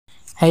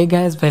Hey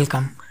guys,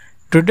 welcome.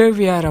 Today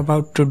we are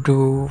about to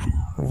do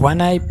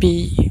one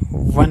IP,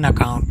 one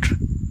account.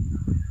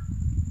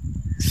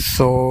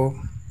 So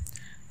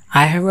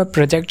I have a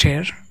project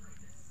here.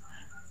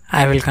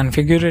 I will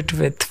configure it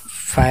with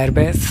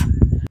Firebase.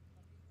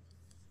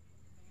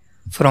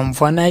 From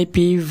one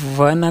IP,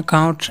 one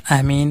account,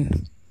 I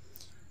mean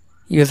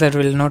user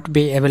will not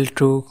be able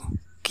to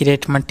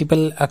create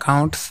multiple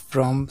accounts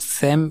from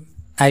same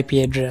IP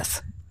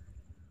address.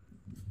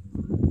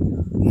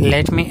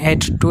 Let me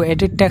add two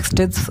edit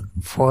texts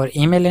for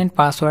email and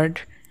password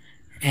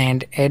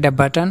and add a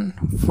button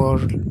for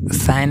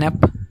sign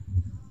up.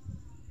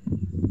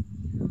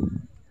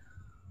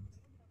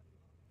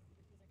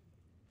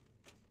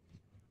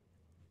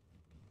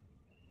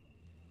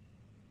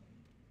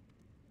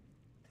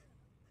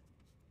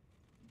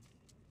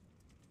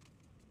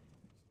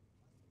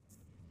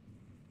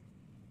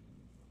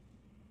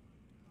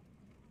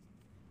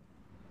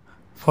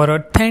 For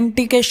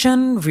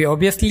authentication, we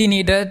obviously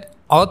need an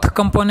auth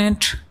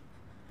component.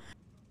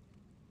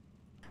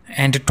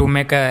 And to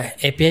make a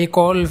API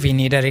call, we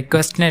need a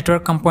request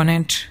network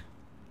component.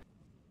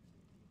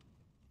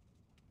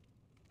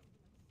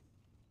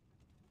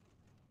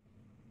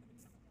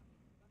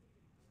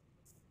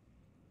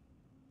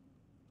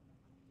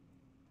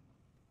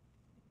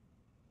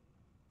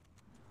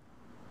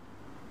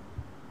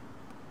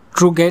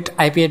 To get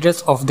IP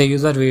address of the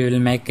user, we will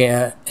make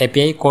a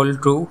API call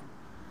to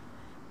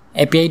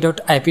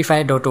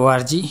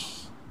api.ipfy.org.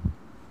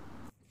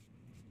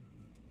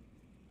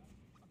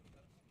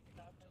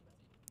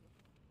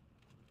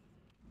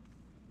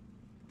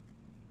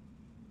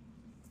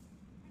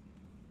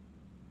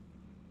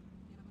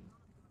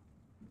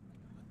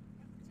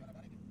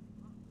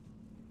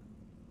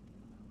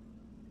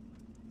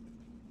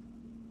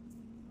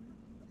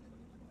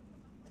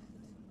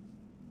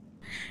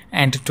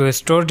 And to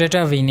store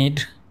data, we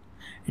need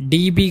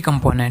DB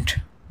component.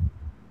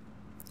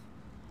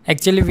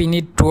 Actually, we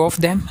need two of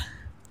them.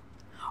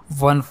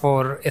 One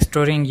for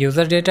storing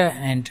user data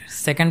and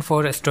second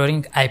for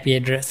storing IP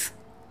address.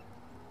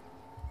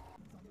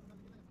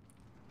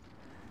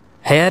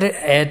 Here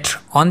at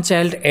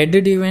onChild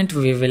added event,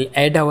 we will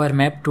add our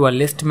map to a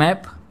list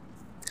map.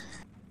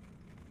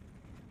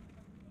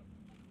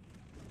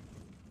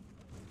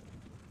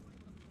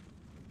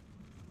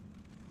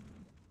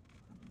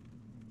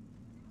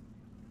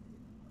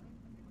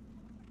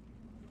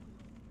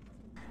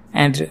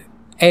 And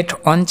at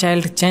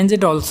onChild change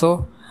it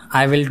also,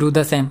 I will do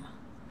the same.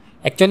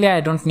 Actually, I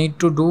don't need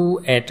to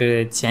do at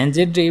change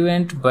it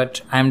event,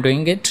 but I'm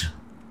doing it.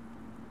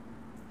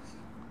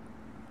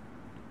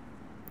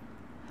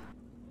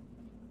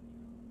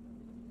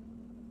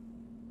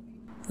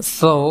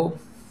 So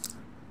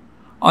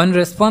on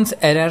response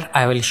error,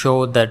 I will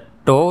show the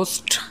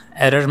toast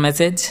error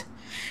message,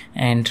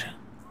 and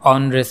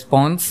on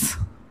response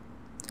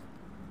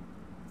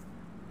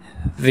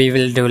we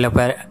will develop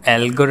an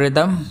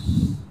algorithm.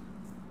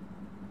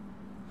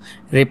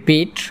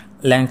 Repeat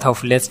length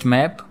of list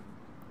map,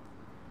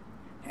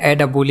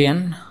 add a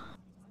boolean,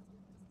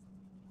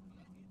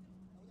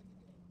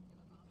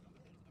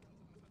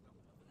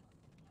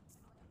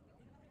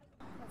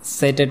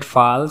 set it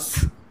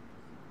false,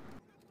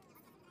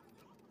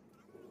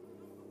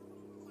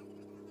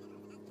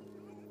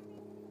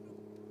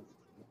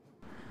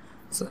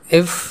 so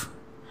if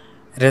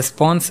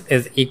response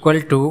is equal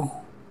to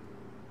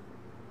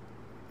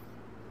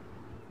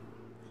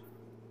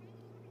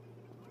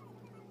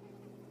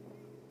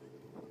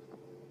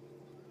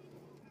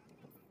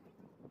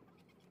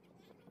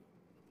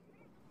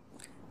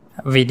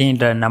we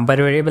need a number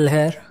variable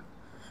here.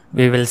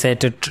 We will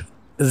set it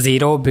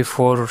 0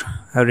 before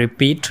a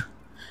repeat,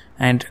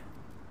 and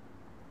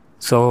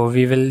so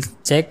we will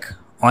check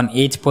on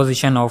each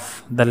position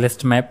of the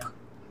list map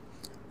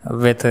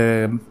with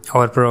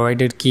our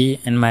provided key.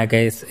 In my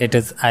case it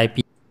is IP,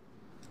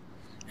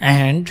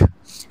 and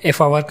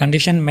if our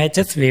condition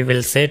matches, we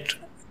will set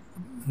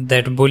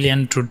that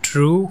boolean to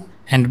true,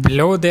 and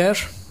below there,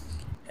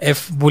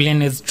 if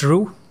boolean is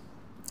true,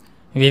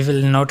 we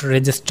will not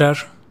register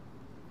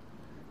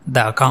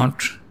the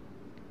account.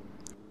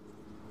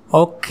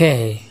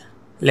 Okay,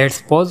 let's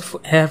pause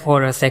here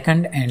for a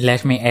second and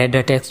let me add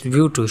a text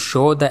view to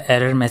show the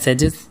error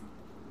messages.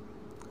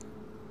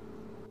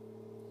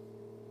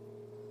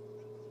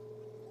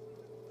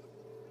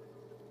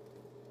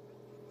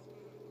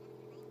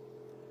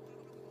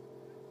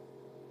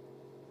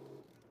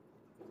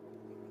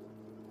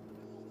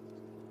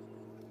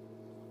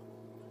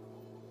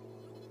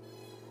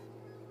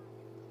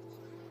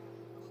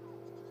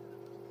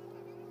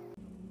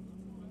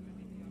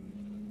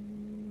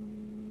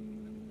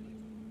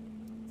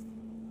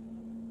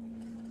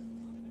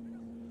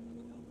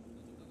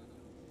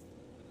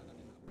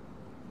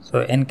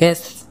 So in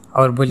case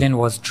our boolean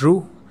was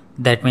true,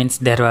 that means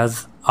there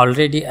was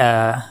already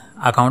a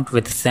account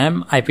with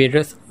same IP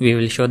address. We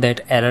will show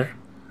that error.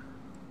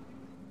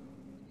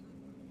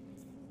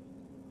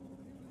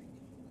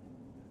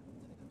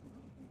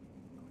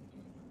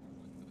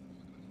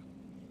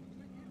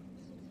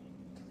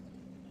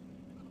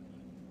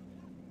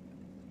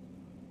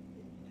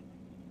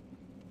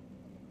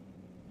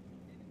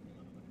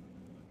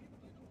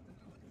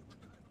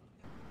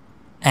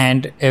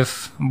 And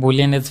if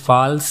boolean is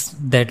false,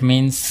 that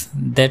means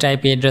that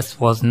IP address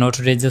was not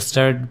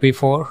registered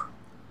before.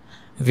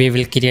 We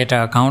will create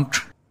an account.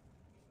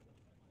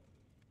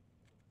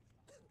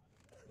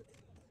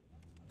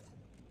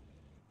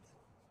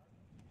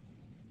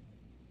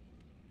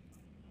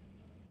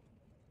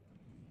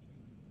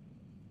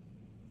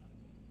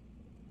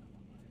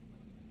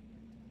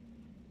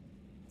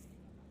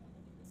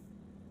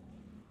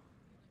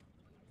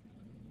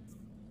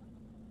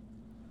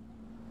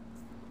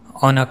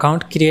 On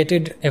account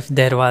created, if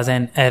there was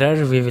an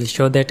error, we will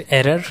show that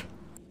error.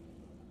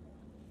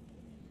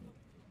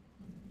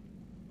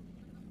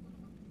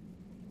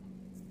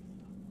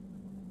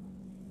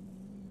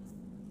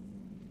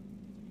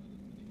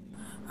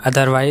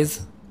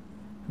 Otherwise,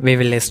 we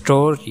will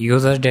store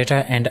user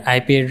data and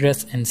IP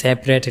address in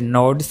separate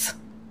nodes.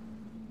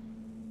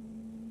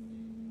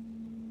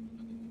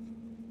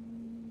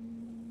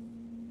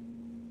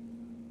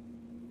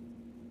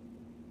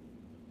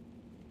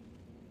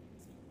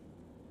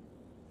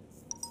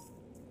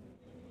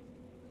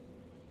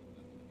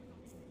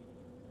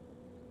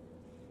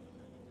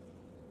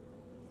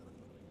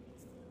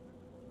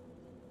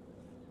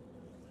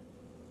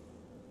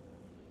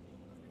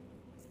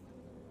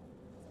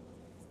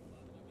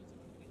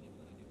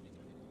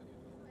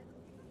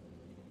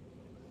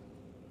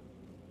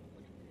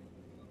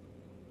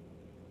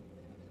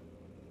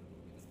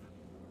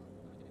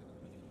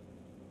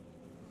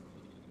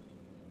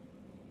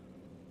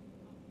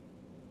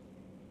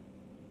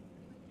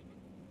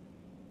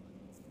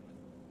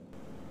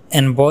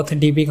 In both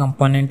DB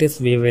components,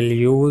 we will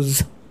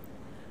use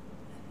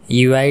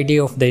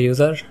UID of the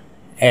user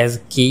as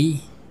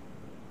key,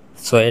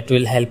 so it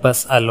will help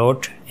us a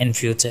lot in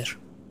future.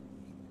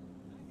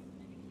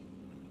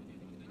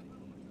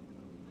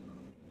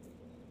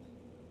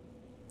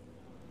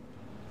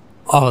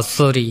 Oh,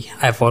 sorry,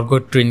 I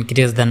forgot to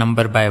increase the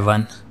number by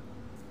 1.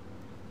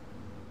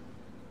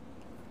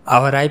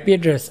 Our IP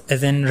address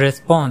is in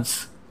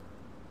response,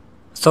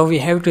 so we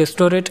have to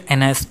store it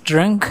in a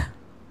string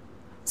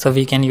so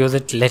we can use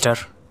it later.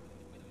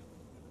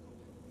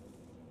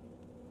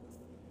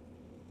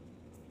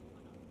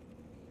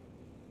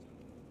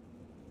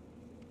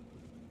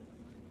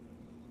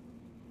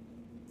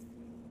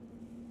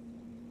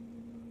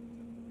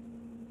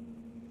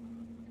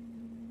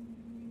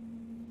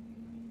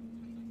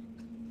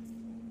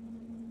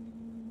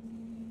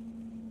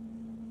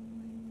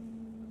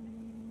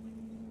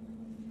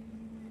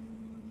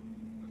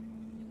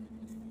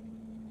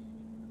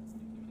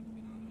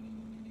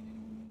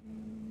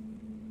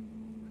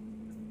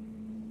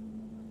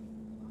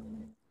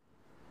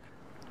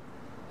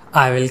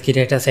 I will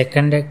create a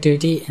second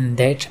activity. In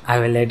that, I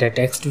will add a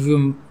text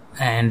view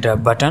and a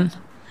button.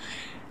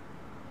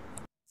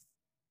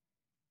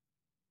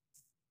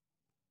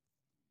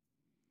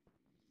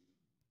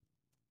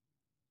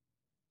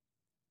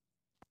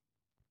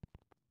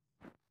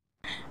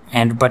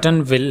 And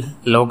button will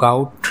log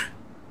out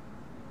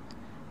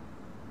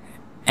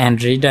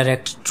and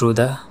redirect to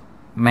the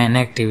main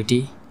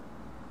activity.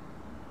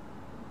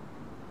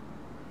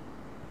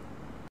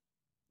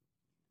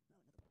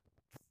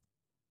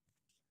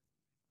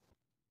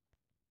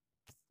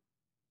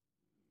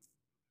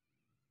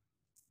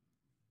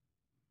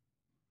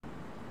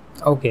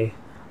 Okay,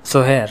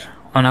 so here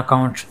on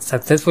account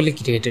successfully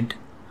created,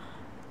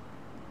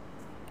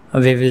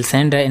 we will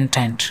send an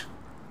intent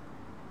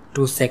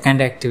to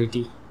second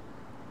activity.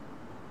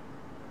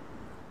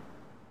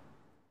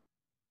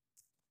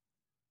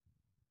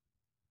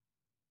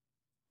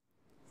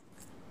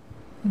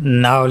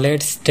 Now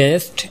let's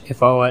test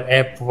if our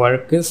app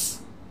works.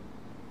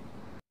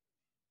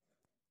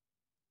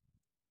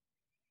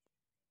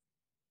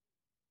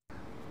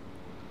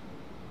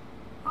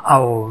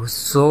 Oh,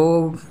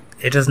 so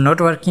it is not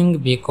working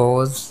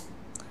because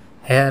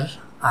here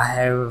I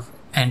have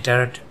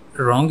entered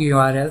wrong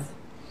URL.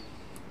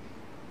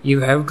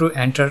 You have to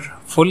enter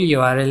full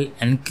URL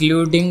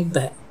including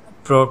the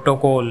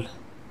protocol.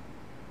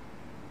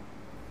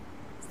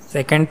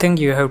 Second thing,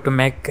 you have to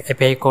make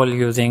API call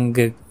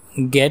using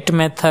get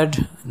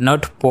method,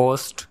 not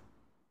post.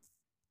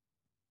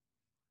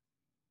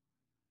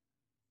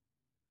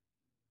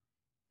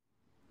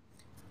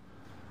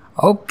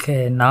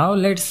 Okay, now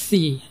let's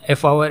see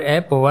if our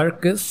app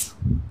works.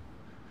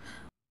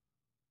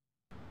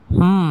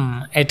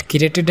 It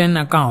created an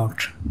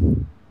account,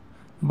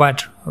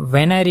 but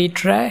when I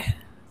retry,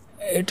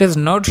 it is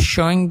not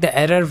showing the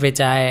error which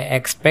I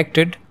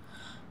expected.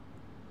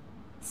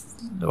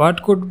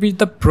 What could be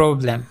the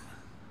problem?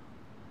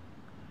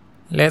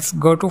 Let's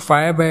go to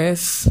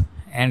Firebase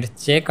and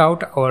check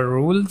out our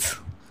rules.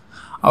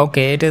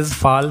 Okay, it is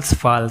false.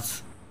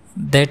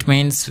 That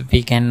means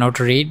we cannot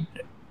read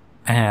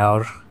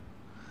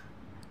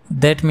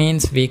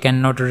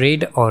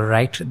or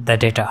write the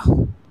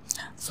data.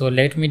 So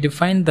let me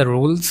define the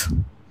rules.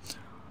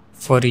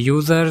 For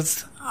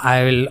users,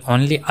 I will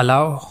only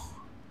allow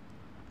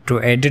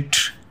to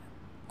edit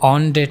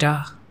on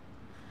data,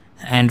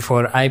 and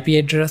for IP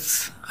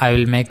address, I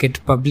will make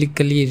it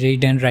publicly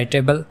read and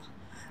writable.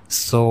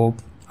 So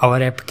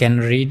our app can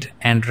read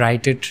and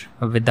write it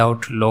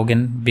without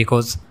login,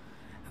 because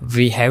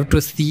we have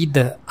to see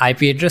the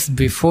IP address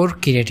before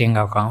creating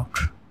an account.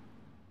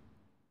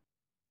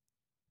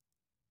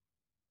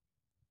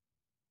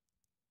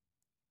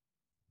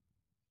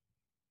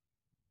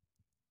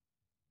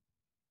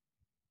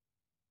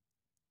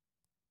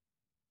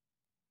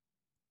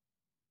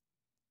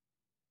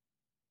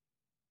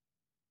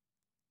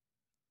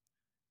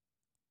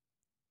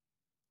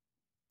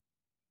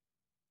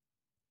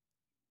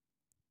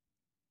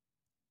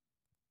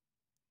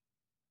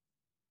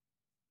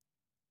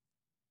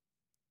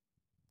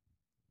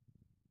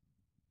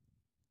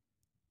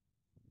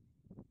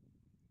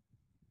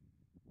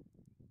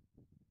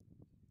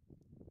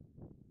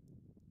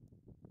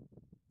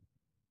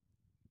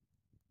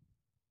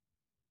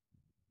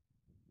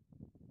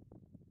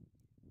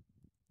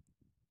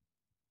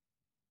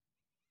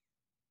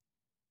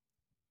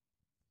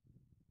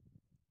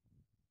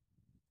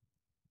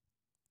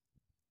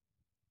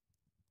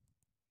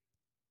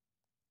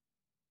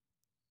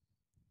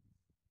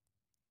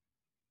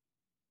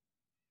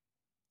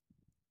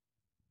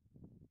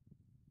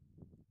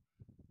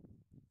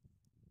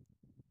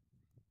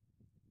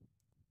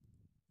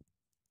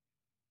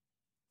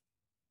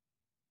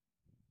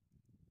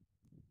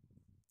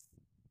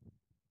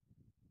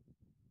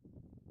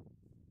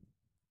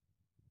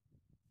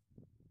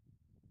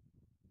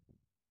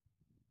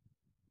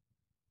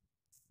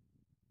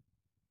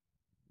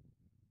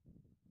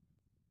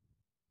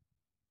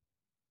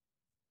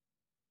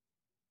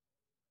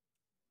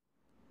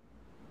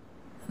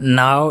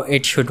 Now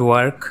it should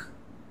work.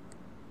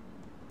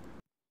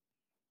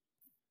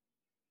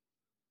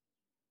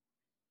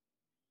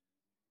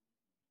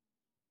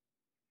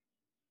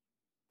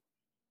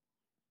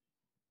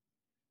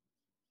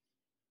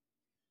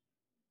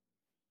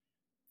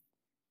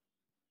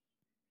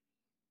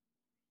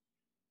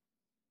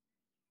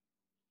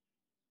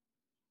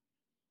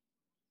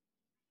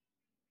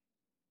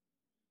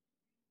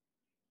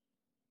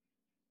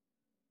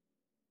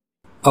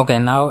 Okay,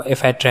 now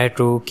if I try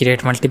to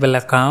create multiple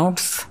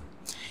accounts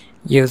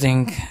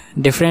using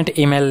different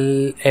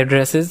email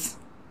addresses,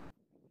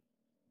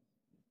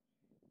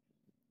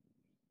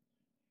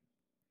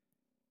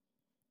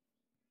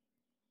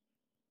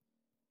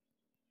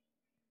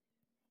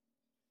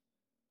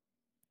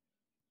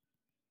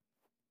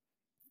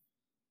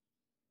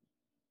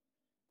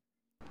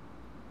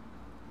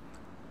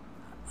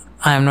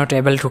 I am not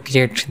able to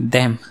create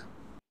them.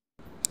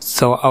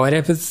 So our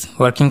app is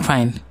working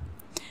fine,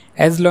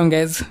 as long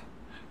as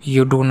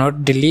you do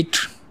not delete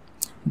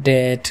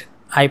that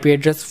IP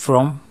address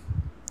from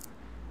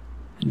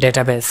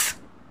database.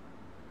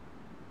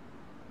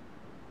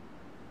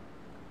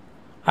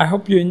 I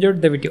hope you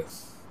enjoyed the video.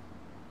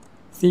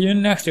 See you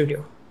in next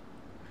video.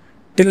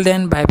 Till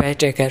then, bye bye,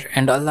 take care,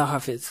 and Allah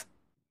Hafiz.